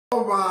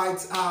Alright,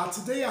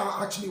 today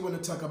I actually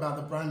want to talk about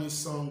the brand new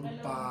song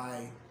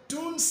by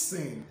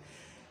Dunsin.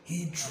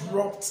 He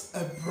dropped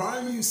a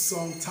brand new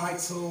song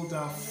titled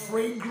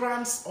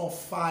Fragrance of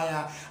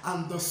Fire,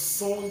 and the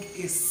song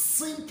is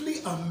simply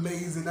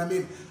amazing. I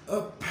mean,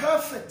 a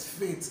perfect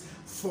fit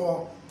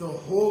for the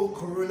whole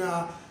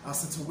corona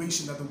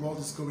situation that the world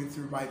is going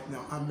through right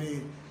now. I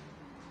mean,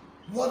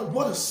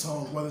 what a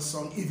song, what a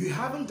song. If you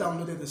haven't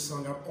downloaded the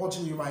song, I'm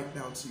urging you right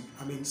now to,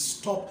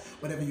 stop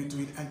whatever you're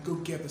doing and go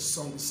get the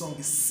song. The song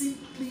is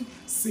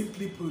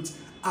simply put,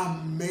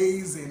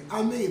 amazing.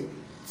 I mean,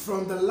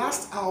 from the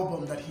last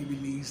album that he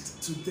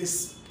released to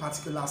this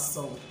particular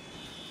song,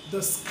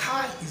 the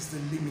sky is the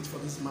limit for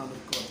this man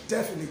of God.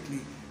 Definitely,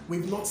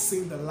 we've not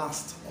seen the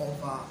last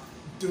of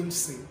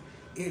Dunsin.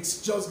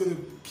 It's just going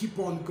to keep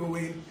on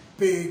going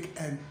big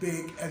and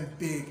big and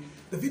big.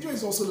 The video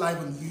is also live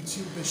on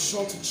YouTube. Be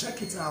sure to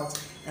check it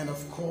out. And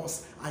of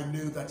course, I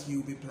know that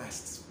you'll be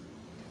blessed.